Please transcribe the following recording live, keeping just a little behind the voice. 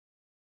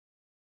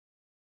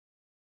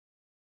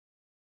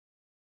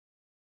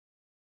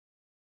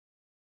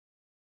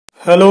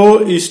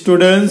Hello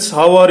students,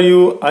 how are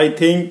you? I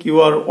think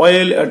you are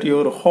well at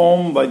your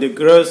home by the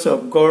grace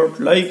of God.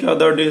 Like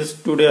other days,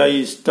 today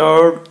I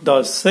start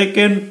the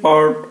second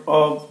part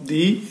of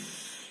the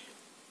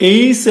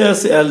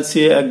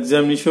HSLC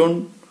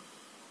examination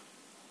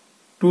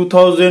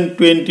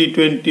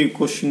 2020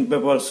 question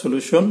paper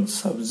solution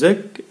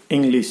subject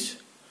English.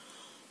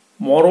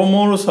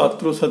 মৰমৰ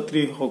ছাত্ৰ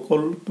ছাত্ৰী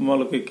সকল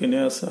তোমালোকে কেনে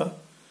আছা?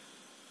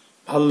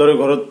 ভালদৰে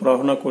ঘৰত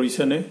পঢ়া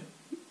কৰিছানে?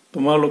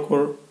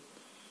 তোমালোকৰ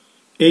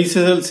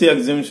HSLC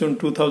examination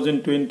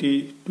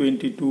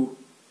 2020-22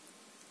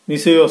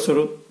 নিশ্চয়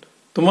অসৰত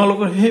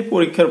তোমালোকৰ সেই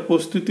পৰীক্ষাৰ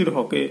প্ৰস্তুতিৰ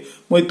হকে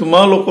মই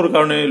তোমালোকৰ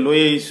কাৰণে লৈ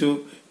আহিছো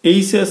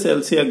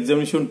HSLC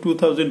examination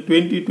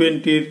 2020 ৰ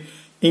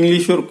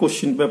ইংলিছৰ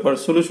কোশ্চেন পেপাৰ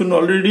সলিউশন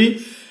অলৰেডি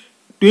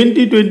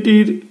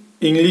 2020 ৰ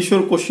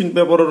ইংলিছৰ কোশ্চেন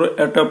পেপাৰৰ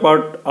এটা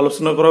পাৰ্ট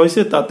আলোচনা কৰা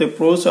হৈছে তাতে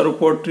প্ৰজ আৰু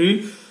পোয়েট্ৰি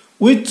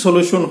উইথ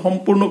সলিউশন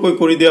সম্পূৰ্ণকৈ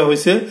কৰি দিয়া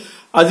হৈছে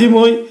আজি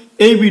মই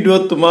এই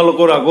ভিডিঅ'ত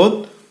তোমালোকৰ আগত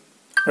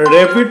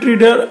rapid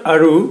reader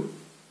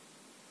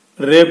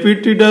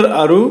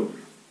আৰু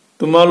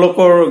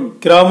তোমালোকৰ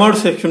গ্ৰামাৰ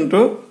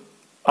সেকশনটো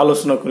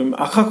আলোচনা কৰিম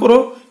আশা কৰো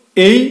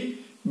এই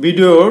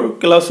ভিডিঅ'ৰ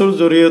ক্লাছৰ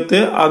জৰিয়তে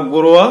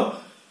আগবঢ়োৱা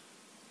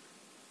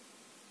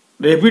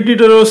rapid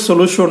reader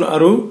সলিউশন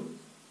আৰু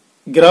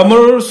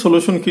গ্ৰামাৰৰ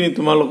সলিউশন খিনি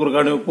তোমালোকৰ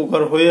কাৰণে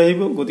উপকাৰ হৈ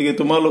আহিব গতিকে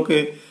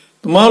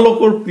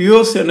তোমালোকৰ প্ৰিয়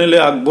চেনেলে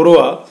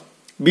আগবঢ়োৱা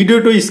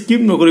ভিডিঅ'টো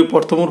স্কিপ নকৰি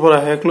প্ৰথমৰ পৰা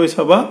শেষলৈ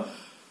চাবা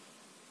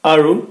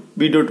আৰু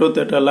ভিডিঅ'টোত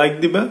এটা লাইক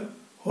দিবা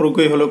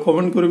সৰুকৈ হলে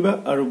কমেন্ট কৰিবা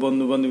আৰু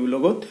বন্ধু বান্ধৱীৰ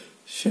লগত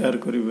শেয়াৰ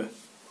কৰিবা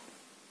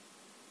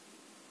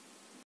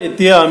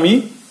এতিয়া আমি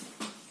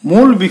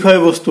মূল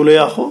বিষয়বস্তুলৈ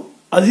আহো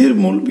আজিৰ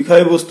মূল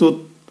বিষয়বস্তুত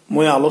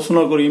মই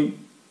আলোচনা কৰিম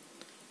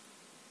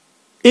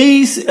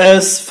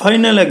HS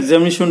ফাইনাল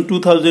এক্সামিনেশন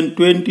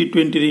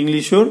 2020 ৰ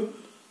ইংলিছৰ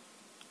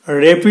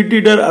ৰেপিড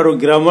ৰিডাৰ আৰু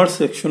গ্ৰামাৰ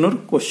সেকশনৰ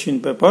কোশ্চেন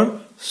পেপাৰ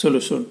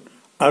সলিউশন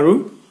আৰু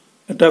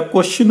এটা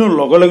কোশ্চেনৰ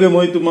লগে লগে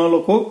মই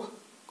তোমালোকক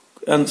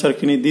आंसर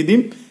खिनि দি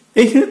দিম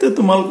এইখিনিতে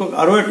তোমালোকক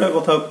আৰু এটা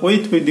কথা কৈ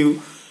থৈ দিও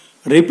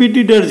ৰেপিড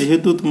ৰিডাৰ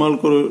যেহেতু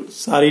তোমালোকৰ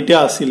চাৰিটা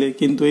আছিল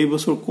কিন্তু এই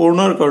বছৰ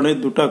কৰোনাৰ কাৰণে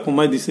দুটা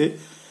কমাই দিছে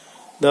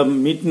দা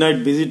মিডনাইট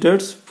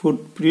ভিজিটাৰ্স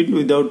ফুটপ্ৰিন্ট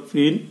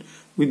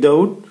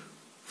উইদাউট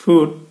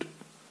ফুট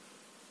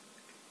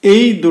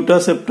এই দুটা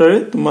চেপ্টাৰে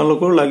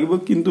তোমালোকৰ লাগিব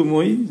কিন্তু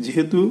মই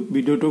যেহেতু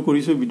ভিডিঅটো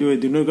কৰিছো ভিডিঅ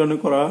এদিনৰ কাৰণে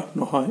কৰা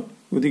নহয়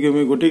গতিকে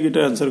মই গোটেইটা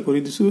आंसर কৰি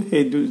দিছো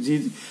এই যি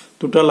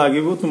দুটা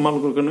লাগিব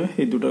তোমালোকৰ কাৰণে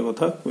এই দুটা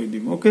কথা কৈ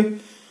দিম ওকে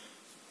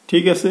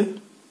ठीक है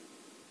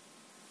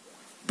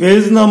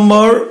page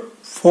number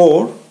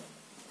 4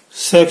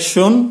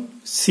 section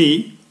C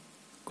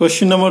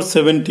question number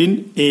 17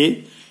 A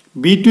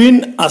between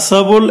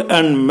Assamese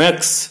and Max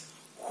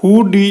who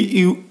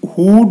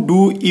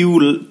do you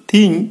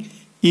think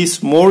is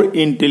more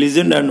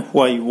intelligent and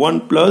why 1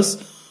 plus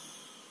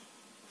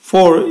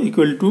 4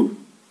 equal to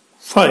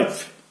 5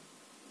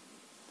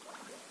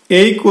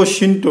 এই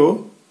কোশ্চেনটো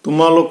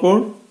তোমালোকৰ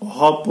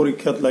অহা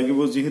পৰীক্ষাত লাগিব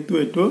যেহেতু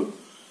এটো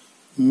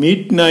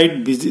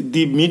midnight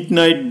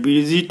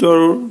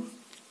visitor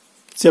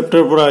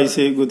chapter pora aise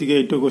gotike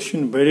eto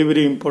question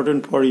very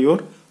important for your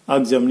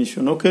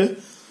examination okay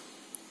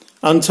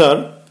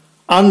answer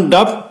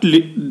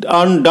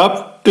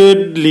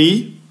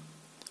undoubtedly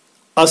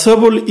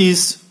Assamese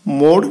is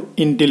more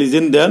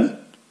intelligent than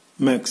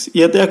Max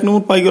yate ek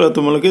number pai gola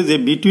tomaloke je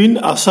between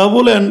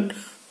Assamese and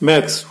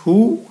Max who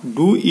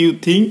do you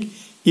think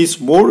is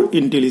more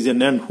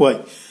intelligent and why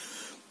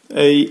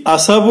এই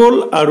আসাবল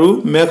আৰু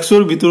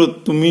ম্যাক্সৰ ভিতৰত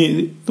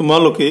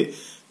তোমালোকে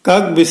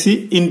কাক বেছি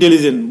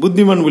intelligent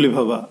বুদ্ধিমান বুলি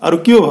ভাবা আৰু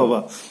কিয় ভাবা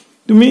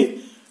তুমি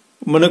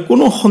মানে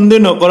কোনো সন্দেহ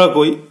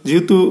নকৰাকৈ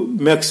যেহেতু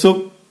ম্যাক্সক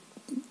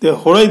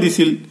হৰাই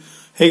দিছিল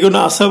হেগনা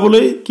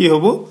আসাবলে কি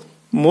হ'ব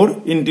মোর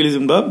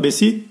ইন্টেলিজেন্ট বা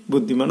বেছি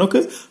বুদ্ধিমান okay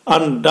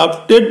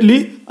undoubtedly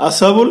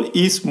আসাবল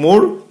is more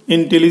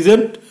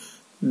intelligent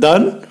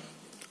than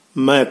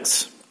max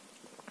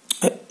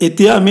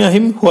এতিয়া আমি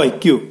আহিম হোৱাই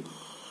কিয়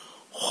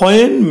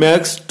When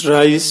Max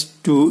tries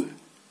to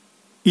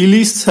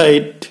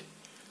elicit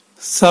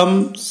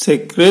some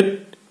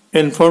secret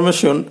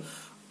information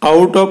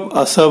out of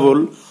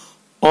Assamese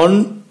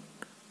on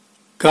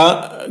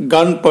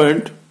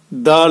gunpoint,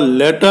 the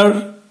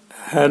latter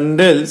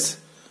handles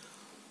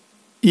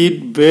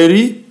it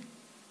very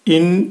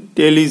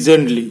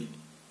intelligently.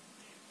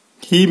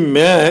 He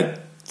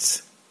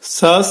makes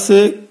such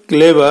a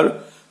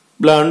clever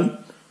plan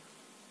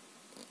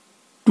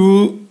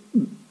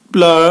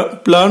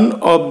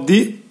of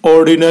the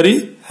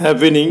ordinary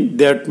happening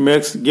that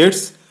Max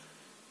gets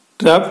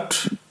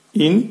trapped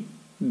in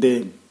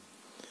them.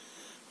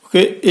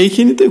 Okay,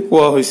 এইখিনিতে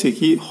কোৱা হৈছে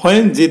কি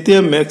when যেতিয়া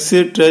Max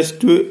tries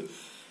to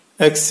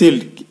excel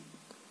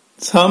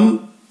some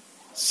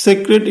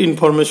secret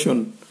information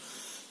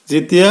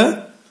যেতিয়া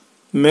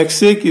Max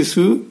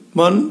কিছু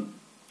মান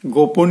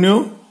গোপনীয়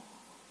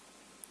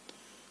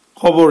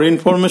খবৰ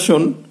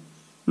ইনফৰমেশন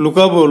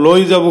লুকাব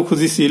লৈ যাব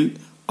খুজিছিল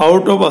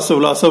out of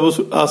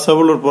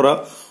Assamese pora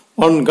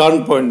on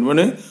gunpoint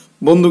mane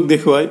bonduk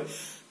dekhwai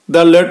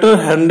the latter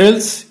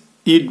handles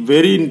it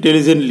very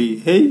intelligently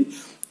hey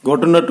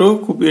ঘটনাটো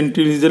খুব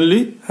ইন্টেলিজেন্টলি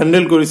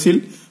হ্যান্ডেল করেছিল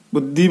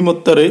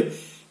বুদ্ধিমত্তাৰে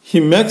he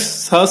makes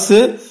such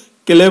a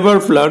ক্লেভাৰ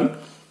plan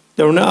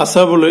তাৰমানে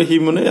আশা বলে হি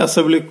মানে আশা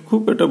বলে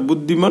খুব এটা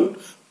বুদ্ধিমান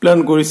প্ল্যান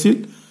করেছিল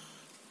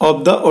অফ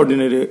দা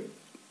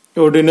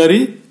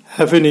অর্ডিনারি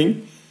হ্যাপেনিং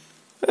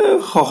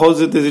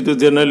সহজতে যেটো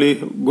জেনারেলি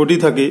গটি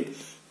থাকে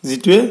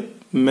যেটোৱে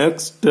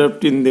মেক্স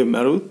ট্ৰেপড ইন দেম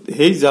আৰু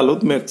সেই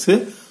জালত মেক্সে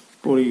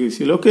পৰি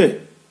গৈছিল okay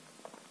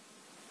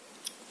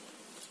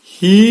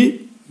he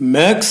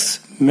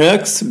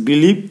Max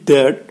believed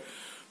that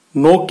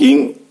knocking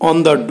on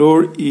the door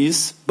is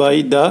by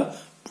the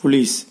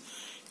police.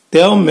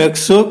 তেওঁ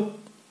মেক্সক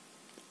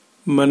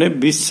মানে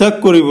বিশ্বাস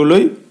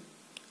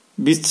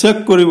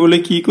কৰিবলৈ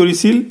কি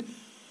কৰিছিল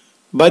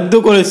বাধ্য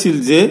কৰাইছিল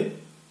যে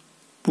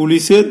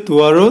পুলিচে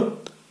দুৱাৰত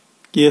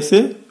কি আছে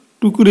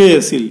টুকুৰাই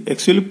আছিল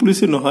একচুয়ালি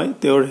পুলিচে নহয়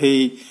তেওঁৰ সেই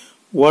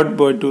ওয়াৰ্ড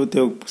বয়টো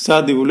তেওঁ চা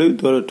দিবলৈ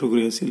দুৱাৰত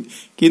টুকুৰাই আছিল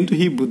কিন্তু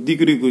হি বুদ্ধি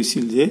কৰি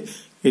কৈছিল যে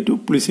এটো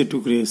পুলিচে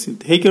টুকুৰাই আছিল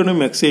সেই কাৰণে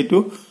মেক্সে এটো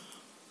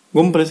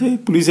গম পাইছে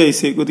পুলিচ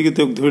আইছে গতিকে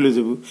তেওঁক ধৰি লৈ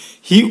যাব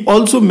he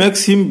also max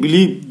him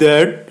believe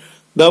that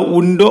the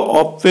window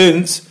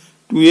opens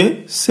to a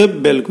safe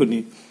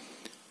balcony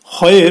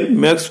where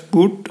Max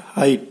put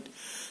hide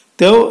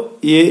তেওঁ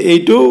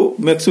এইটো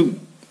মেক্স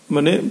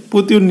মানে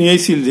পতিও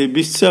নিয়েছিল যে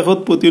বিশ্বাসত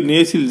পতিও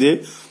নিয়েছিল যে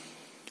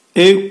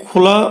এই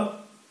খোলা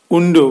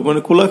উইন্ডো মানে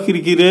খোলা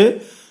খিৰিকীৰে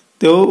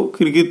তেওঁ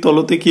খিৰিকীৰ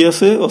তলতে কি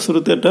আছে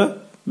ওচৰতে এটা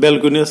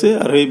balcony আছে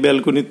আৰু এই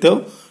balcony তেওঁ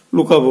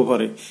লুকাব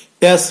পাৰে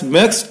as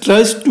Max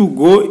tries to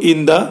go in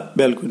the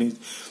balcony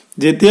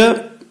যেতিয়া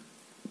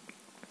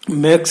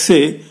ম্যাক্সে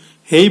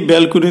এই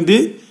balcony দি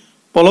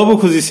পলাব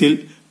খুজিছিল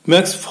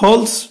Max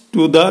falls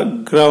to the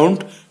ground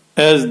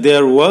as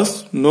there was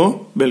no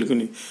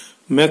balcony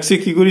ম্যাক্সে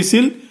কি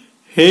কৰিছিল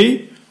এই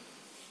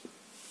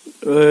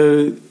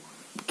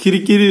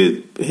খিৰিকীৰ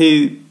এই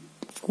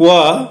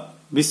কোৱা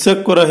বিশ্বাস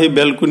কৰা এই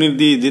balcony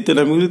দি যেতে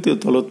নামি তেওঁ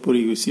তলত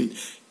পৰি গৈছিল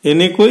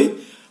এনেকৈ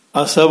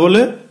আশা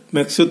বলে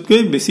মেক্সতকৈ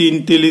বেছি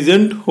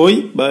ইন্টেলিজেন্ট হৈ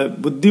বা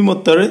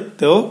বুদ্ধিমত্তাৰে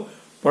তেওঁ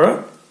পৰা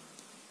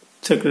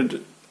সিক্ৰেট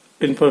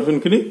ইনফৰমেশন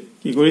খিনি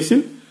কি কৰিছিল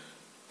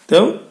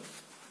তেওঁ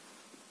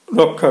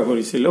ৰক্ষা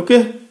কৰিছিল okay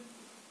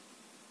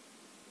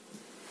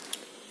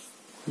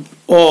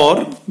or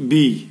B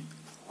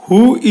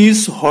who is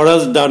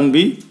Horace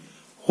Danby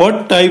what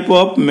type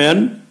of man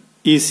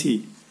is he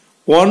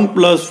 1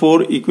 + 4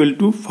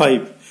 =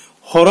 5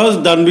 Horace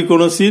Danby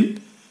কোন আছিল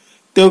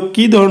তেওঁ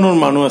কি ধৰণৰ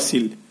মানুহ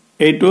আছিল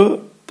এইটো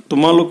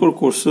তোমালোকৰ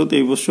কোৰ্সত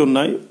এই বছৰ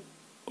নাই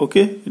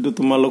ওকে এটো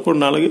তোমালোকৰ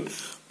না লাগে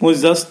মই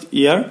জাস্ট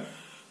ইয়াৰ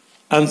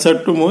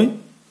আনসাৰটো মই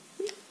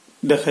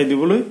দেখাই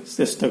দিবলৈ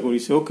চেষ্টা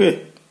কৰিছো ওকে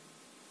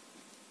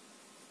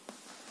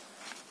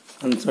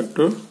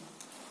আনসাৰটো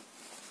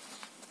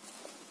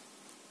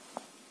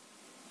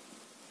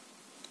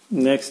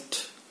নেক্সট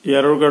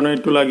ইয়াৰৰ কাৰণে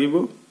এটো লাগিব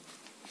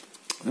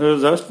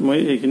জাস্ট মই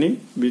এইখিনি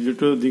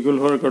ভিডিওটো দীঘল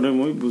হোৱাৰ কাৰণে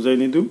মই বুজাই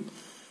নিদু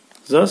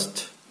জাস্ট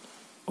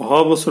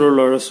অহা বছৰৰ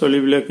ল'ৰা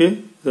ছোৱালীবিলাকে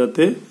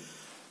যাতে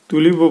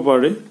তুলিব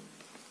পাৰে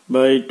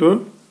বা এইটো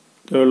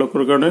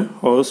তেওঁলোকৰ কাৰণে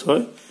সহজ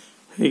হয়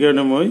সেই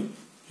কাৰণে মই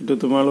এটো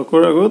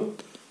তোমালোকৰ আগত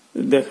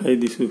দেখাই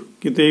দিছো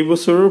কিন্তু এই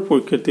বছৰৰ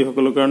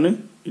পৰীক্ষাৰ্থীসকলৰ কাৰণে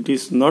it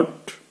is not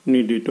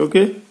needed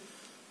okay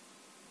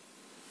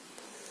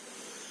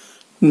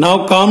Now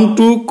come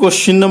to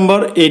question number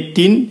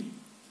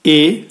 18a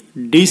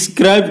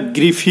describe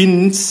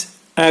Griffin's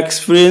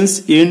experience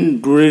in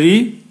Drury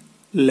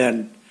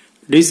Lane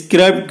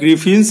Describe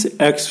Griffin's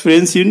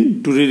experience in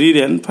Drury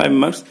Lane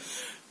 5 marks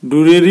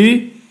Drury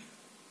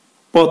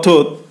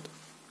পথত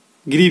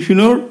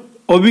গ্ৰিফিনৰ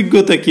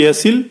অভিজ্ঞতা কি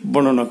আছিল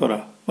বৰ্ণনা কৰা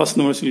 5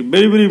 নম্বৰ আছিল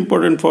very very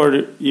important for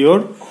your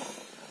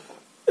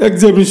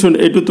examination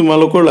এটো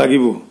তোমালোকৰ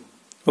লাগিব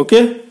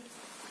okay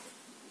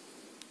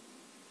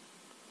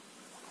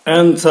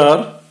Answer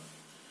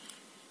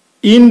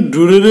In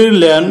Drury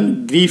Lane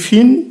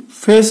Griffin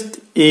faced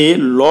a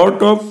lot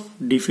of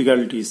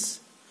difficulties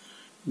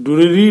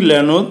Drury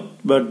Lane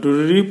বা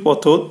Drury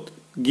পথত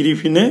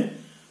গ্রিফিনে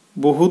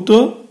বহুত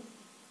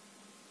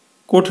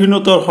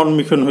কঠিনতাৰ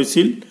সন্মুখীন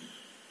হৈছিল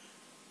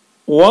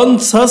One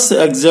such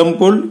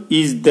example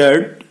is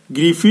that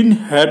Griffin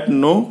had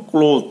no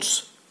clothes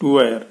to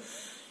wear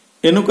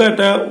এনেকুৱা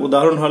এটা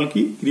উদাহৰণ হল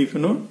কি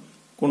গ্ৰিফিনৰ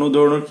কোনো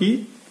ধৰণৰ কি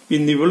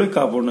পিন্ধিবলৈ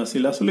কাপোৰ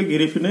নাছিল আসলে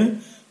গ্ৰিফিনে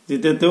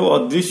যেতিয়া তেওঁ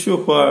অদৃশ্য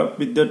হোৱা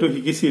বিদ্যাটো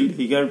শিকিছিল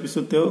হিকাৰ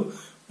পিছত তেওঁ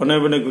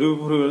বনাই ঘূৰি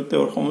ফুৰিবলৈ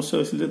তেওঁৰ সমস্যা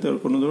হৈছিল যে তেওঁৰ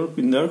কোনো ধৰণৰ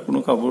পিন্ধাৰ কোনো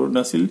কাপোৰ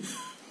নাছিল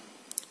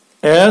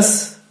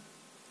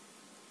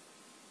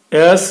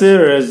as a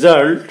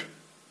result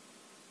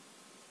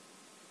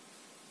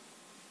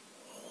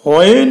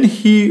when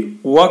he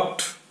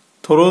walked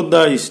through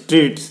the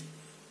streets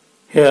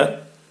here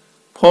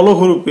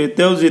ফলস্বৰূপে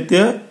তেওঁ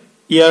যেতিয়া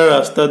ইয়াৰ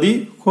ৰাস্তা দি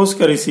খোজ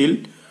কাঢ়িছিল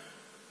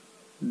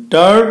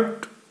dirt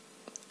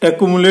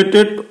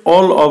accumulated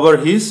all over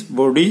his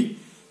body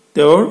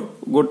তেওঁৰ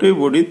গোটেই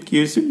বডিত কি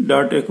হৈছিল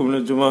dirt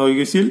accumulate জমা হৈ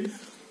গৈছিল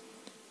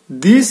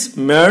this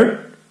made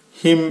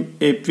him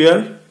appear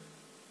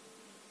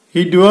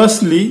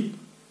hideously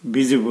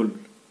visible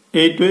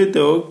এইটোৱে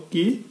তেওঁ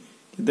কি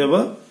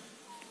কেতিয়াবা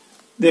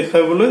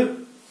দেখাবলৈ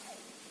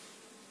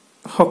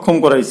সক্ষম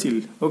কৰাইছিল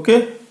okay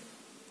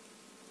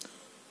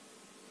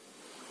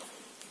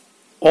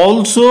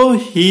also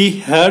he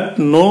had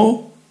no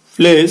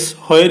place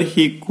where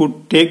he could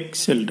take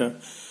shelter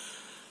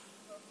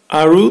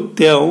আৰু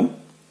তেওঁ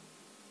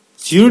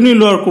জিৰণি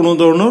লোৱাৰ কোনো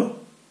ধৰণৰ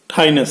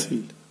ঠাই নাছিল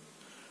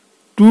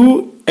to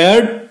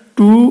add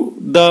to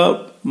the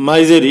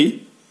misery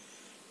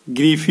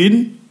Griffin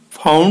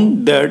found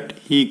that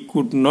he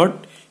could not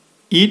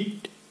eat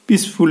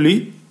peacefully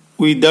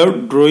without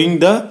drawing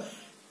the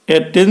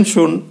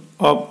attention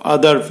of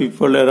other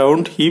people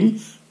around him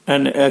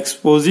and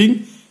exposing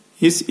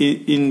his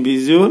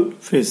invisible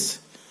face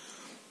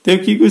তেওঁ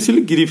কি কৈছিল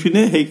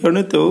গ্ৰিফিনে সেই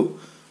কাৰণে তেওঁ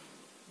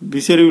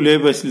বিচাৰি উলাই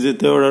পাইছিল যে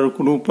তেওঁৰ আৰু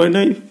কোনো উপায়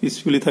নাই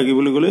পিছফুলি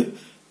থাকিবলৈ গলে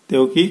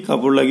তেওঁ কি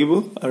কাপোৰ লাগিব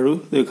আৰু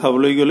তেওঁ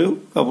খাবলৈ গলেও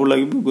কাপোৰ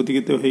লাগিব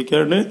গতিকে তেওঁ সেই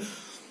কাৰণে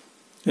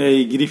এই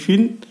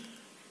গ্ৰিফিন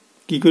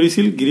কি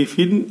কৰিছিল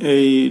গ্ৰিফিন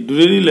এই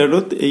ডুৰেৰি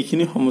লেডত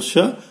এইখিনি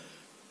সমস্যা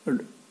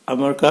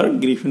আমাৰ কাৰ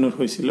গ্ৰিফিনৰ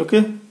হৈছিল ওকে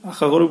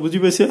আশা কৰো বুজি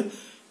পাইছে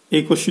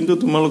এই কোশ্চেনটো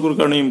তোমালোকৰ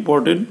কাৰণে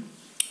ইম্পৰ্টেন্ট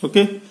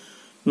ওকে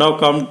নাও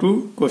come to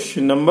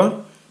question number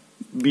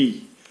B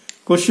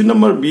question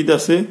number B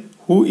আছে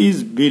who is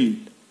bill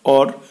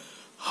or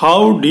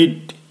how did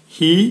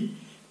he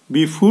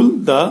befool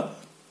the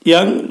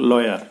young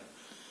lawyer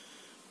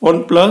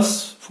 1 plus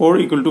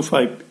 4 equal to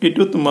 5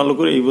 এটো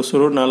তোমালোকৰ এই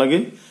বছৰৰ না লাগে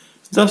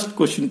জাস্ট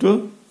কোশ্চেনটো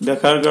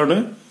দেখাৰ কাৰণে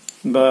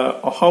বা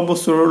অহা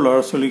বছৰৰ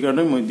ল'ৰা ছোৱালীৰ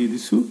কাৰণে মই দি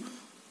দিছো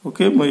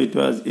ওকে মই এটো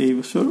আজ এই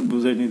বছৰ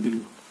বুজাই নি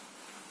দিলো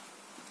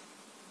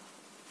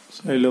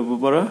চাই লব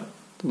পাৰা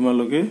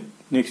তোমালোকে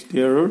নেক্সট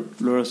ইয়াৰৰ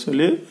ল'ৰা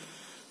ছোৱালীয়ে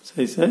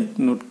চাই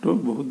নোটটো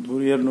বহুত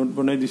বঢ়িয়া নোট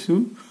বনাই দিছো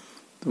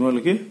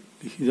তোমালোকে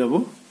লিখি যাব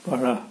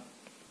পাৰা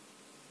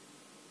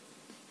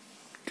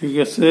ঠিক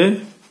আছে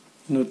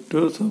নোটটো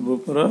চাব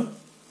পাৰা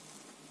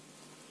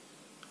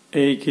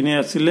এইখিনি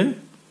আছিল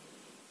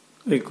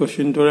এই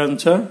কোশ্চেনটোৰ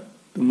আনসাৰ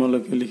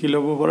তোমালোকে লিখি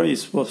লব পাৰা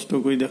স্পষ্ট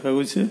কৰি দেখা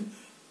গৈছে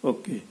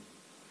ওকে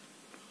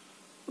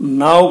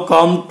নাও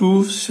come to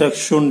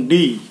section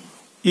D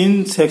in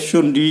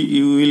section D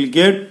you will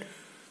get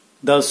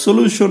the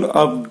solution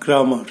of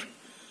grammar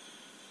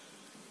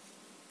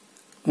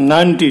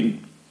 19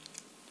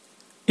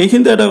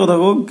 এইখিনতে এটা কথা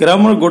কও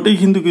গ্রামার গোটেই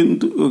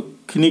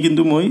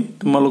কিন্তু মই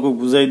তোমালোকক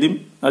বুজাই দিম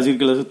আজিৰ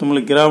ক্লাসে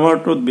তোমালোকে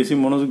গ্ৰামাৰটোত বেছি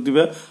মনোযোগ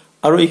দিবা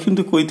আৰু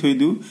এইখিনতে কৈ থৈ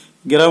দিও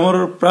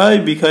গ্ৰামাৰৰ প্ৰায়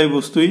বিষয়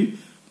বস্তুই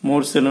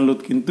মোৰ চেনেলত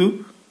কিন্তু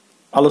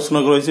আলোচনা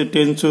কৰা হৈছে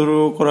টেন্সৰো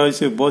কৰা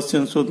হৈছে ভয়েস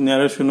টেন্সত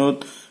ন্যাৰেশনত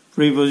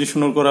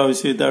প্ৰিপজিশনৰ কৰা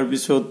হৈছে তাৰ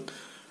পিছত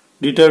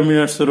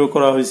ডিটাৰমিনাৰ্সৰো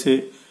কৰা হৈছে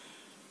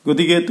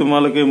গতিকে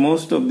তোমালোকে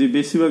মোস্ট অফ দি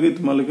বেছিভাগে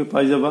তোমালোকে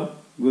পাই যাবা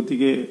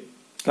গতিকে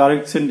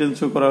কারেক্ট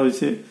সেন্টেন্সও কৰা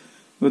হৈছে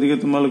গতিকে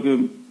তোমালোকে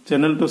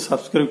চেনেলটো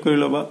সাবস্ক্ৰাইব কৰি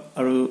লবা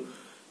আৰু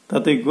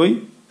তাতে গৈ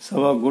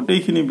সবা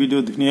গোটেইখিনি ভিডিও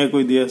ধুনিয়া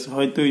কৈ দিয়া আছে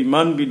হয়তো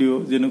ইমান ভিডিও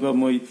যেনেকুৱা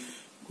মই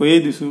কৈয়ে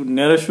দিছো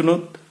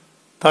ন্যাৰেশনত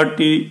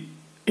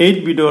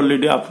 38 ভিডিও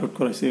অলৰেডি আপলোড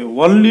কৰাইছে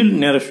ওনলি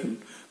ন্যাৰেশন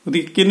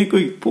গতিকে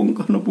কেনেকৈ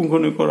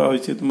পুংখানুপুংখনি কৰা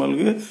হৈছে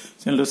তোমালোকে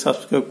চেনেলটো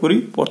সাবস্ক্ৰাইব কৰি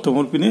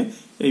প্ৰথমৰ পিনে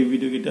এই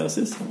ভিডিও কিটা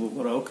আছে চাব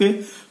পাৰা ওকে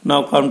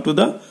নাও come to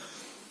the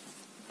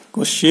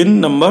question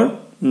number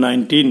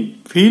 19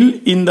 fill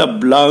in the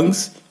blanks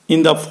in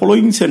the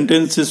following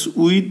sentences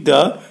with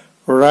the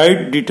right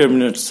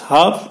determinants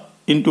half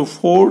into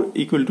 4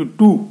 equal to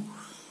 2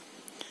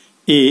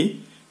 a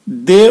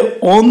they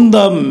own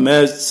the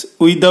match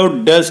without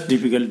dash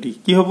difficulty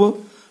কি হ'ব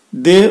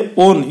they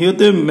own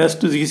হিয়তে match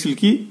to জিকিছিল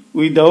কি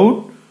without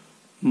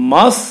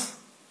much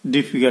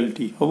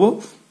difficulty হ'ব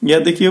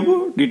ইয়াতে কি হ'ব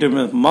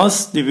determinant much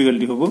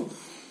difficulty হ'ব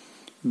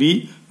b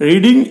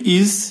reading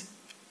is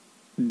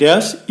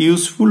dash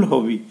useful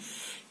hobby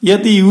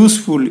ইয়াতে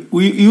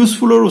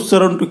useful or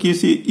উচ্চাৰণটো কি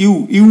আছে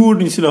ইউৰ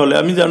নিচিনা হলে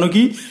আমি জানো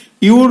কি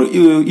ইউৰ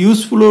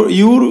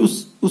ইউৰ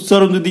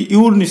উচ্চাৰণ যদি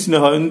ইউৰ নিচিনা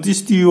হয়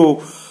ইউ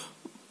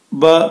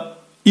বা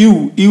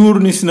ইউৰ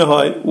নিচিনা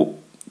হয়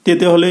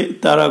তেতে হলে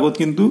তাৰ আগত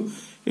কিন্তু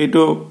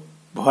এটো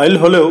ভয়েল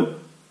হলেও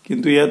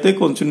কিন্তু ইয়াতে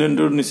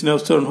কনসোনেন্টৰ নিচিনা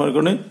উচ্চাৰণ হোৱাৰ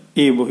কাৰণে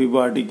এ বহিব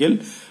article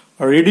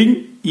reading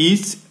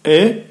is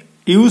a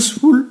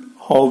useful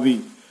hobby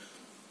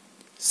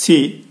C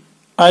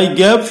I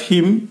gave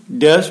him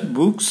dash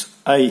books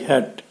I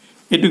had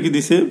এটো কি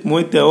দিছে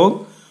মই তেওঁক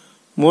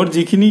মোৰ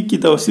যিখিনি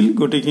কিতাপ আছিল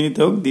গোটেইখিনি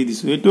তেওঁক দি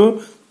দিছো এটো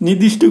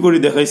নিৰ্দিষ্ট কৰি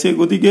দেখাইছে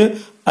গতিকে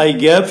I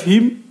gave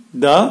him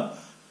the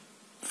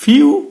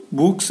few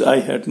books I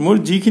had মোৰ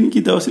যিখিনি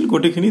কিতাপ আছিল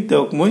গোটেইখিনি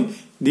তেওঁক মই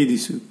দি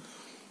দিছো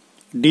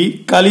D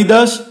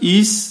Kalidas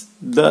is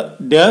the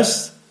dash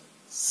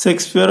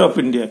Shakespeare of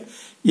India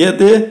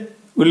ইয়াতে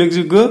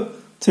উল্লেখযোগ্য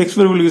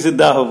Shakespeare বুলি কৈছে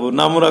দা হ'ব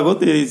নামৰ আগত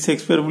এই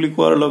Shakespeare বুলি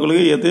কোৱাৰ লগে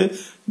লগে ইয়াতে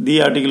the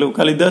article of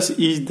Kalidas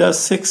is the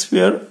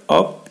Shakespeare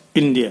of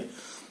India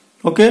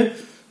okay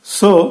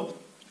so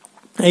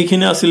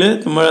এইখিনি আছিল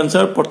তোমাৰ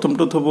আনসাৰ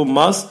প্ৰথমটো হ'ব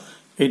মাস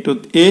এইটো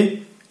a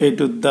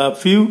এইটো the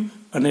few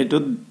and এইটো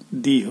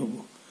d হ'ব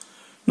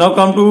now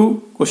come to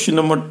question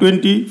number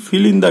 20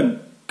 fill in the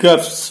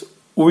gaps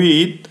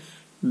with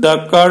the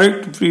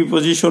correct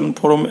preposition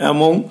from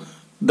among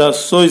the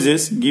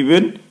choices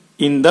given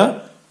in the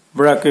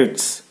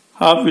brackets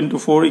half into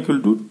 4 equal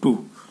to 2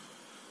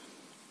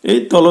 এই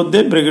তলত দে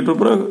ব্ৰেকেটৰ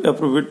পৰা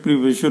appropriate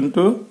preposition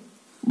to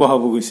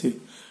বহাব গৈছে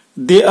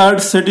they are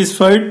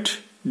satisfied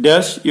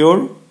dash your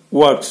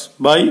works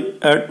by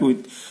at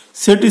with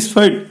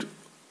satisfied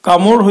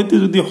কামৰ হৈতে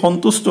যদি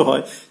সন্তুষ্ট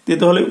হয়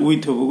তেতিয়াহলে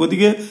with হ'ব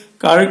গতিকে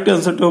কারেক্ট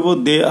আনসারটো হ'ব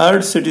they are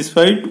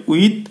satisfied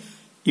with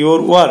your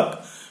work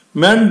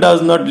man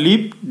does not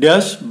live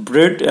dash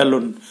bread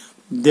alone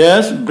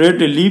dash bread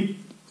live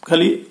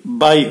খালি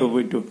by হ'ব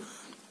এটো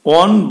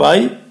on by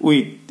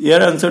with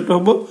ইয়াৰ আনসারটো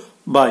হ'ব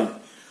by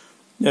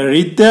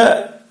Rita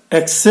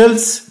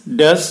excels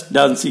dash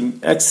dancing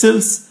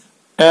excels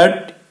at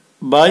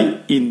by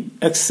in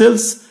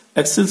excels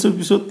এর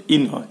পিছত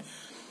in হয়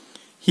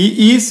he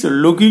is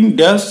looking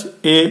dash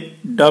a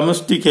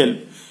domestic help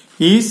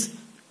he is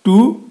to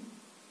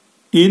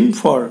in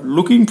for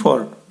looking for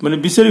মানে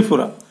বিচাৰি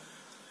ফুৰা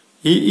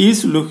he is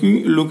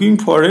looking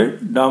for a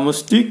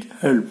domestic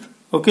help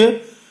okay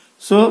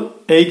so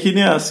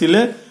এইখিনি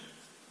আসিলে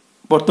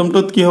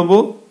প্ৰথমটোত কি হ'ব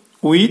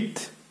with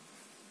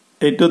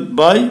এইটোত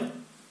by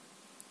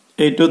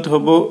এইটোত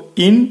হ'ব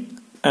in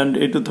and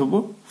এইটোত হ'ব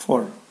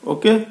for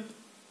okay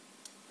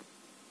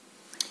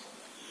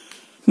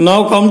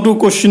now come to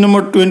question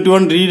number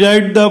 21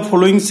 rewrite the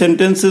following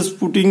sentences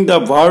putting the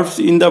verbs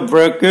in the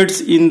brackets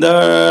in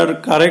their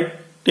correct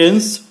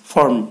tense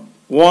form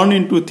 1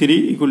 into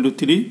 3 equal to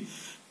 3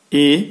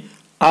 a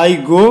I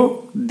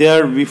go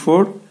there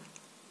before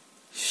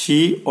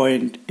she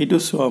went eto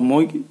so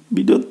moi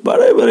bidot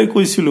barai barai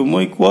koisilu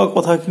moi koa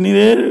kothakhini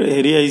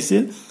heri aise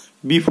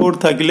before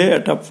thakile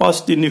eta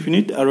past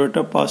indefinite aru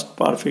eta past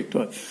perfect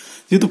hoy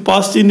jetu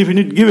past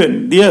indefinite given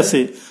dia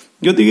ase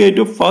গতিকে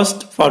এটো first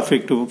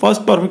perfect হবে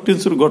first perfect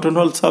টেন্সৰ গঠন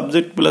হল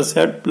subject plus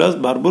had plus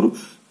ভাৰ্বৰ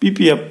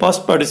PPF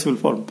past participle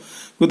form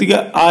গতিকে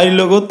আই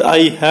লগত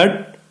আই had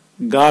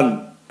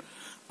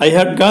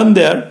গান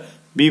দেয়ার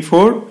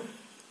before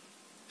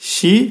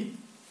she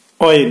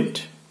went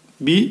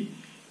b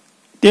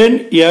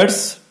 10 years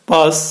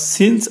passed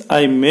since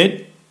I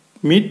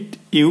meet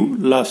you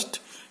last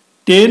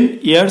 10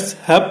 years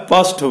have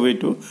passed হবে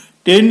to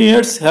 10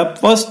 years have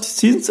passed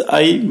since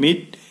I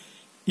meet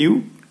you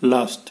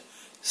last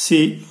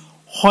see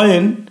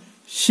when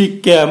she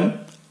came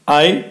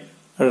I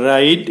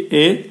write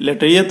a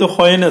letter ye to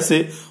when ase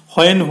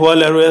when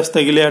while aru as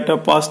thakile eta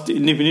past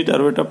indefinite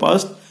aru eta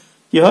past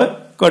ki hoy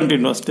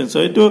continuous tense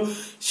hoy to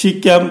she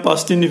came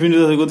past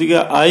indefinite ase gotike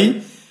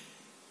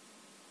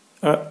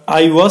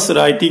I was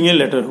writing a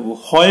letter hobo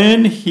when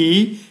he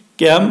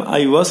came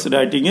I was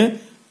writing a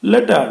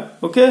letter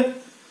okay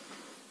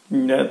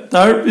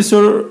tar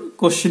pisor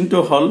question to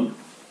hol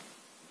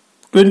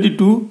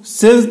 22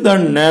 says the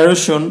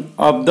narration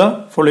of the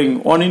following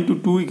 1 into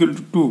 2 equal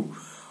to 2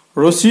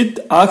 Roshit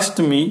asked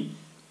me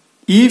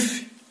if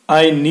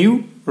I knew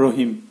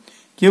Rohim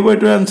ki hobo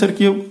eto answer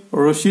ki hobo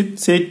Roshit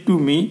said to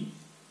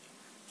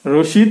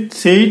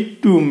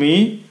me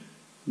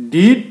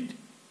did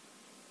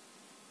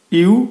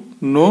you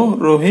know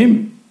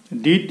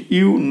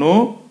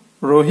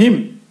Rohim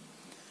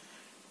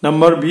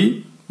number b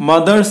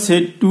mother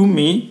said to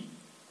me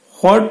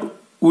what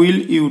will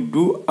you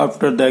do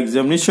after the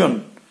examination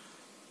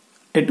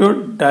eto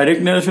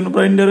direct narration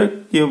or indirect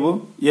ki hobo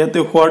yate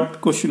what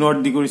question word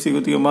di korise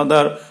gotike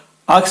mother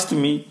asked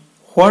me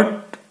what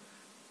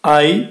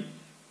I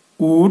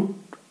would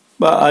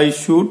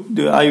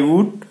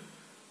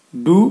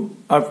do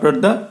after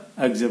the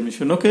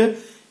examination okay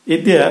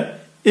etia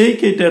ei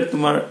ketar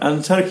tomar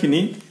answer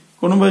khini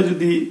konobai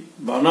jodi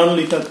banan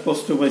likhat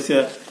kosto paise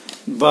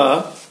ba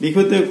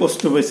likhote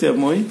kosto paise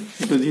moi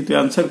eto jitu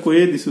answer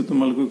koye disu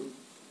tomalku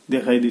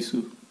দেখাই দিছো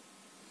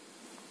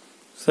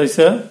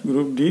সাইসা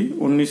group D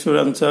 19 এর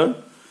answer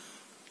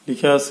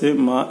লিখা আছে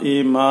মা এ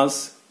মাস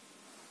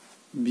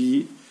B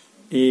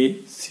A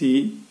C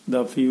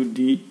W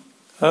D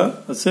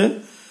আছে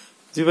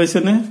G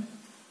পাইছনে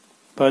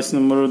 22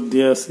 নম্বৰত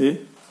দিয়া আছে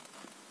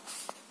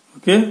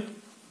ওকে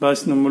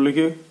 22 নম্বৰ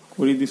লৈকে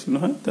কৰি দিছো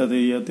নহয় তাতে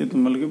ইয়াতে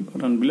তোমালোকে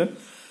বানান বিলাক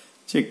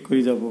চেক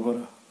কৰি যাব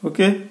পাৰা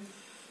ওকে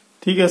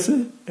ঠিক আছে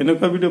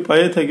এনেকা ভিডিও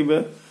পায়ে থাকিবা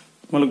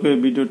তোমালোকে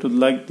ভিডিওটো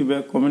লাইক দিবা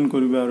কমেন্ট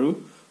কৰিবা আৰু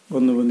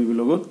বন্ধু-বান্ধৱীৰ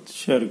লগত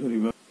শেয়াৰ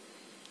কৰিবা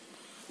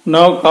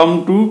now come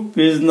to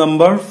page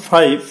number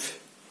 5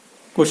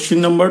 question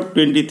number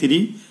 23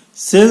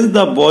 says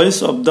the voice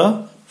of the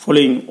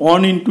following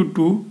 1 into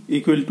 2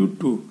 equal to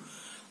 2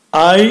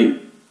 I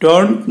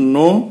don't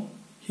know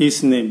his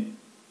name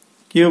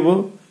কি হ'ব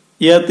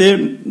ইয়াতে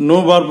no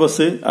verb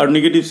আছে আৰু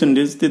নেগেটিভ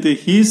সেন্টেন্স তেতে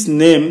his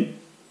name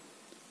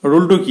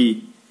ৰুলটো কি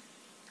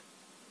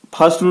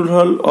first rule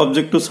hall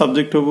object to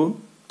subject হ'ব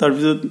তাৰ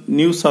পিছত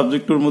নিউ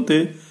সাবজেক্টৰ মতে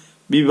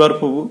বি ভাৰ্ব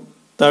হ'ব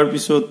তাৰ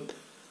পিছত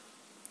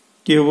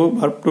কি হ'ব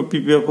ভাৰ্ব টু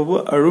পিপিএফ হ'ব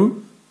আৰু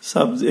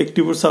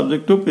এক্টিভৰ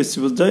সাবজেক্টটো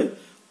পেসিভত যায়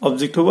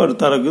অবজেক্ট হ'ব আৰু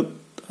তাৰ আগত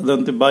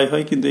সাধাৰণতে বাই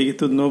হয় কিন্তু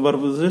এইটো নো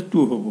ভার্ব আছে টু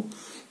হ'ব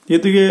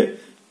এতুকে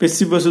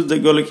পেসিভ ভার্বত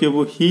গলে কি হ'ব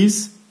his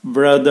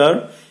brother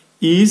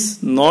is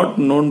not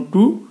known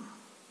to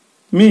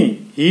me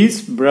his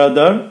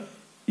brother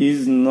is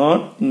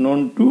not known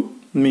to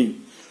me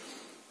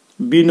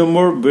b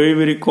number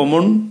very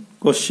common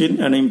question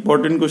and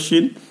important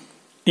question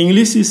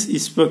English is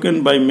spoken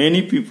by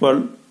many people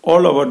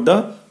all over the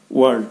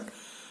world.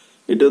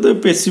 It is the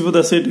passive of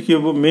the said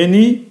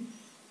many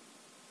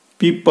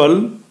people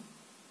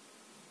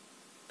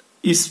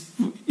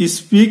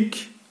speak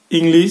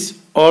English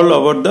all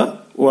over the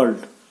world.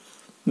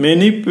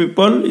 Many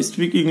people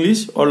speak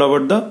English all over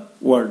the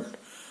world.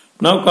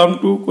 Now come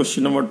to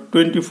question number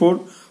 24.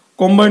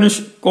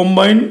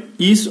 Combine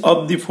each of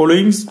the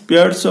following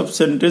pairs of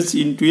sentence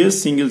into a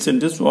single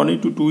sentence. 1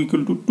 into 2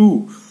 equal to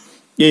 2.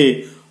 A.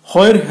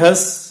 Where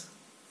has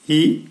he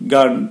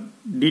gone?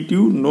 Did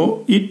you know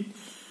it?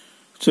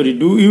 Sorry,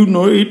 do you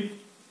know it?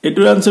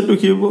 Etor answer to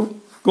ki hobo?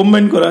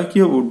 Combine kora ki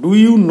hobo? Do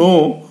you know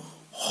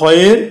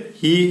where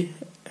he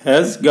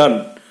has gone?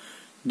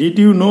 Did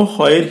you know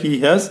where he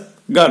has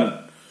gone?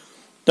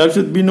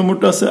 Tarpishot B number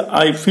to ase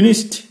I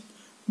finished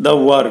the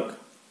work.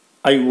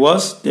 I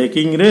was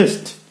taking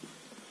rest.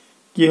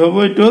 Ki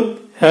hobo etot?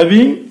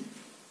 Having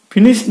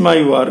finished my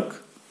work.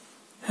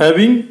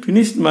 Having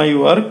finished my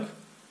work,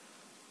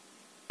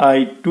 I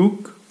took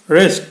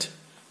rest.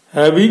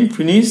 Having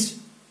finished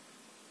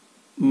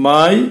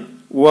my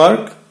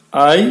work,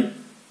 I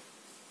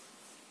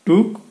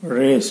took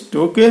rest.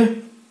 Okay.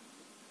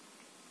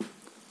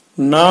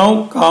 Now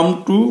come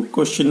to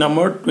question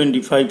number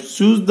 25.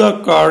 Choose the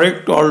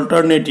correct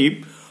alternative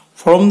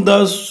from the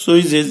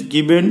choices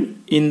given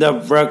in the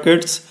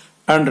brackets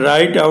and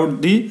write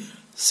out the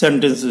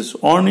sentences.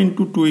 1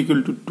 into 2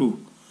 equal to 2.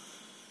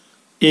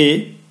 A.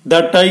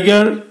 The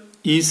tiger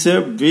is a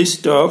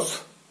beast of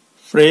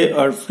prey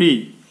or free.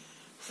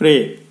 Prey.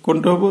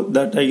 কোনটা হবে?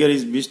 The tiger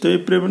is beast of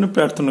prey মানে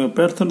প্রার্থনা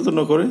তো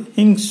না করে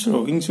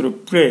হিংস্র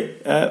prey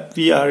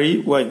prey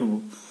হবে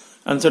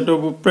আনসারটা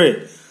হবে prey.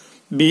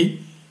 B.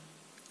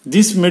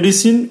 This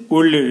medicine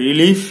will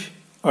relieve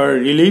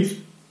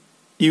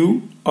you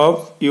of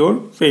your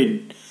pain.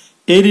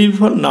 A relief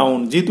hall noun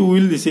যেহেতু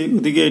will দিছে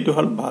ওদিকে এটা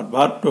হল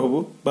verb to হবো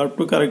verb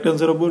to correct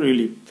answer হবো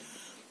relief.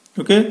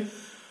 Okay.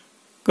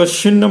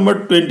 Question number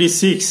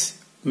 26.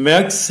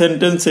 Make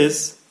sentences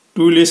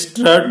to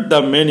illustrate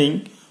the meaning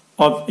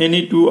of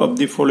any two of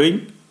the following.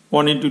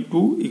 1 into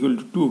 2 equal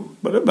to 2.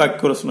 মানে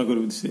বাক্য রচনা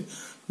করে দিছে.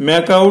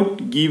 Make out,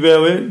 give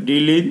away,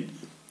 deal in,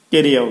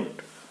 carry out.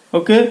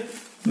 Okay.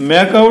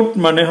 Make out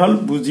মানে হল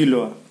বুঝি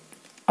লওয়া.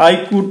 I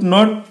could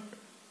not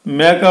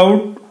make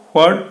out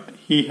what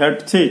he had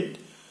said.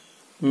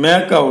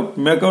 Make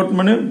out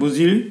মানে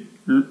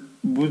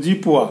বুঝি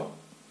পোৱা.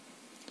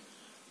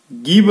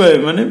 Give away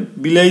মানে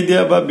বিলাই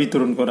দেয়া বা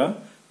বিতরণ করা.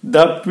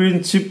 The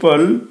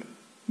principal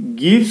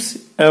gives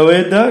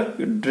away the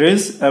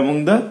dress among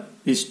the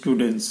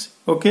students.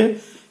 Okay.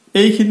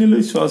 এইখিনি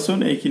লৈ চোৱাচোন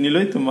এইখিনি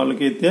লৈ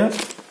তোমালোকে এতিয়া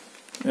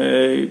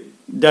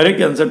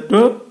ডাইৰেক্ট আনসাৰটো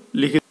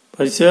লিখি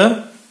পাইছা.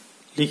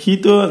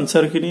 লিখিত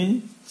আনসাৰখিনি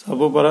চাব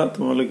পাৰা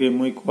তোমালোকে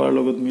মই কোৱাৰ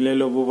লগত মিলাই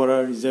ল'ব পাৰা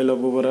ৰিজাই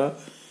ল'ব পাৰা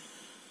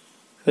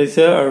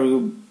চাইছা আৰু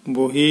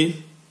বহি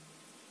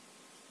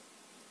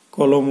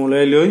কলম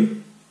ওলাই লৈ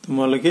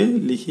তোমালোকে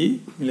লিখি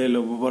মিলাই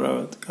ল'ব পাৰা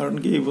কাৰণ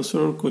কি এই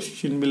বছৰৰ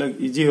কোৱেশ্চন বিলাক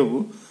ইজি হ'ব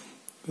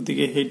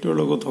গতিকে হেইটোৰ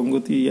লগত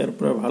সংগতি ইয়াৰ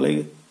পৰা ভালে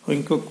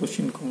সংখ্যক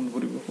কোৱেশ্চন কমন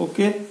কৰিব.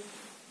 ওকে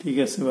ঠিক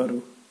আছে বাৰু.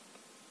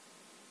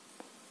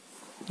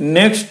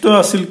 নেক্সট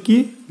আছিল কি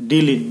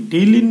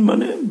ডিলিং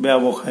মানে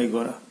ব্যৱসায়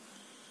কৰা.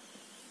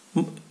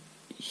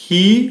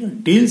 He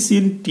deals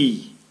in tea.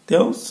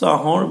 তেওঁ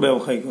চাহৰ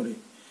ব্যৱসায় কৰে.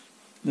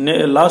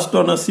 লাষ্ট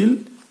অন আছিল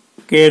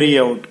carry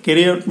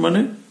out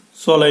মানে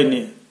চলাই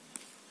নিয়ে.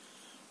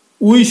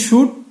 We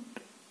should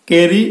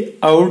carry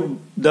out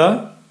the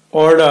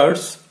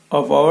orders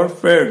of our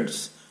friends.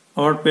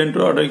 Our parents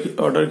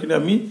order খিনি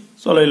আমি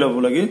চলাই ল'ব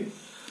লাগে.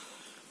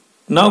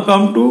 Now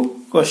come to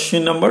question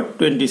number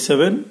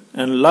 27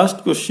 and last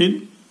question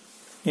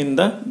in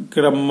the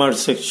grammar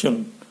section.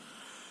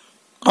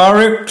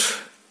 Correct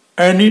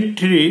any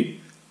three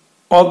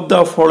of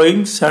the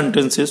following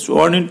sentences.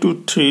 1 into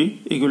 3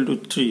 equal to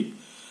 3.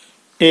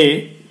 A.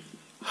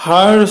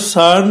 Her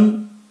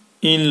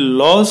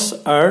son-in-laws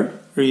are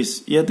rich.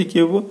 ইয়াতে কি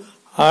হ'ব?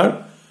 Her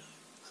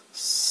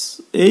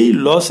এই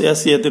loss এস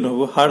ইয়াতে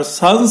নহব. Her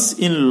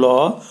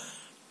sons-in-law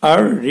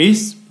are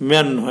rich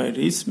men হয়.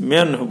 Rich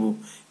men হ'ব.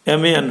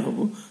 man হ'ব.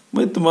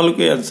 মই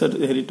তোমালোকে আনসার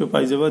হেৰিটো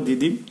পাই যাবা দি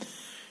দিম.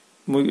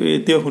 মই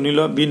এতিয়া শুনি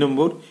লোৱা B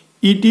number.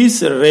 It is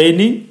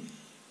raining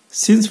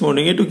since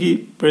morning. এটো কি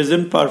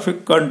প্রেজেন্ট পারফেক্ট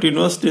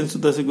কন্টিনিউয়াস টেন্স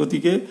আছে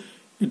গতিকে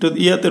এটো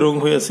ইয়াতে রং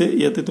হৈ আছে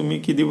ইয়াতে তুমি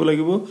কি দিব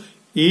লাগিব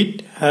it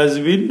has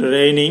been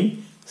raining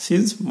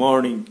since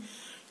morning.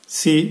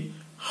 See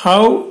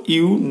how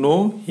you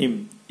know him.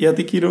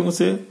 ইয়াতে কি রং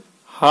আছে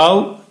how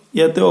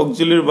ইয়াতে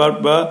অক্সিলারি ভার্ব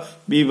বা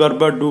বি ভার্ব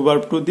বা ডু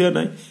ভার্ব তো দিয়া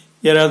নাই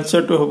এর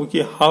আনসারটো হবে কি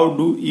how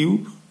do you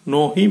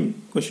know him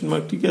question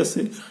mark ঠিক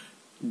আছে.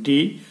 D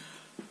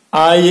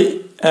I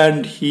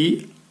and he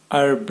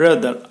are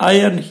brother. I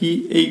and he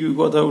এই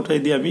কথা উঠাই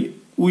দিয়ে আমি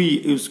we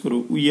ইউজ করব.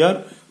 We are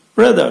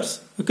brothers.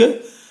 Okay.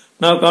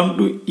 Now come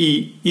to E.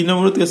 E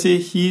নম্বরত আছে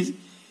he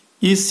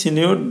is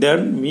senior than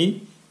me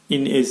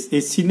in age.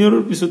 এই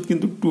সিনিয়রের পিছত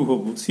কিন্তু 2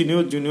 হ'ব.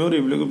 সিনিয়র জুনিয়র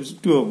এইবিলাকৰ পিছত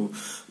 2 হ'ব.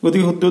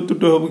 গতিকে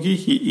শুদ্ধটো হ'ব কি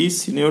he is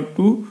senior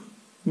to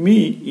me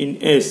in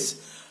age.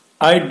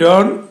 I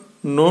don't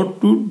no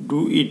to do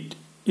it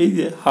এই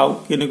যে হাউ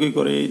কেনেকৈ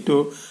কৰে এইটো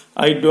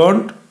আই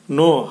don't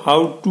know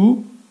how to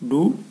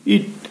do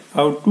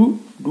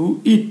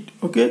it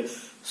okay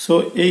so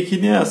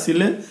এইখিনি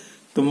আছিলে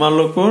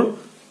তোমালোকৰ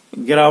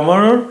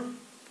গ্ৰামাৰৰ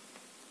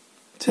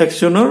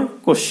সেকশনৰ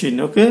কোশ্চেন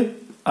ওকে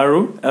আৰু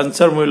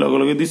আনসাৰ মই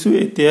লগে দিছো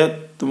এতিয়া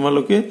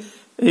তোমালোকে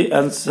এই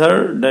আনসাৰ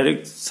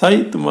ডাইৰেক্ট চাই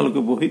তোমালোকে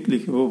বহিত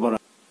লিখিব পাৰা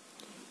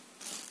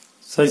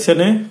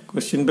চাইছানে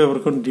কোশ্চেন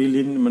পেপাৰখন ডিল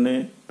ইন মানে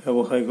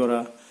ব্যৱসায় কৰা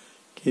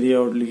কেৰিয়াৰ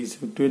আউট লিখিছো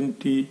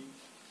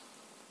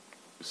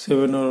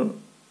 27 ৰ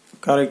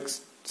কাৰেক্ট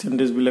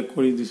সেন্টেন্স বিলাক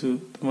কৰি দিছো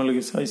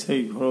তোমালোকে চাই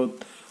ঘৰত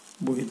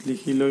বহিত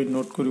লিখি লৈ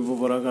নোট কৰিব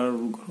পাৰা আৰু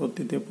ঘৰত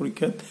তেতিয়া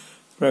পৰীক্ষাত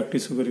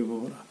প্ৰেক্টিস কৰিব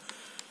পাৰা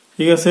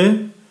ঠিক আছে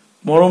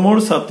মৰমৰ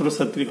ছাত্ৰ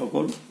ছাত্ৰী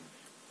সকল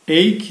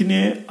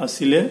এইখিনিয়ে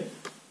আছিলে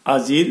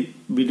আজিৰ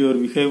ভিডিওৰ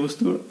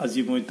বিষয়বস্তু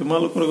আজি মই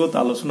তোমালোকৰ লগত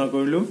আলোচনা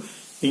কৰিলো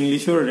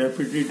ইংলিছৰ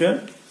ৰেপিড ৰিডাৰ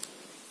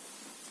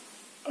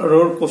আৰু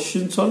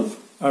কোশ্চেন সলভ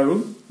আৰু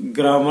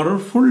গ্ৰামাৰৰ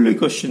ফুললি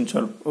কোশ্চেন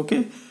সলভ ওকে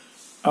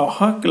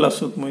অহা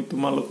ক্লাছত মই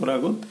তোমালোকৰ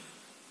আগত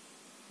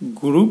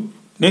গ্ৰুপ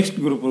নেক্সট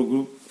গ্ৰুপৰ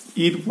গ্ৰুপ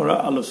ইৰ পৰা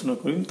আলোচনা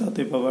কৰিম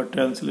তাতে পাবা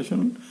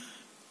ট্ৰান্সলেচন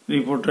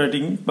ৰিপোৰ্ট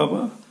ৰাইটিং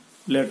পাবা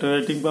লেটাৰ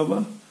ৰাইটিং পাবা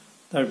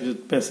তাৰ পিছত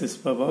পেছেজ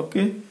পাবা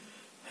ওকে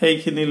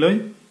হেইখিনি লৈ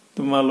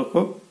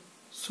তোমালোকক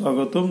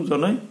স্বাগতম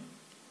জনাই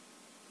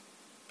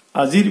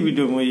আজিৰ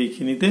ভিডিও মই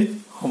এইখিনিতে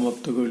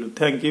সমাপ্ত কৰিলো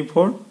থ্যাংক ইউ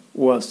ফৰ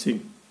ওয়াচিং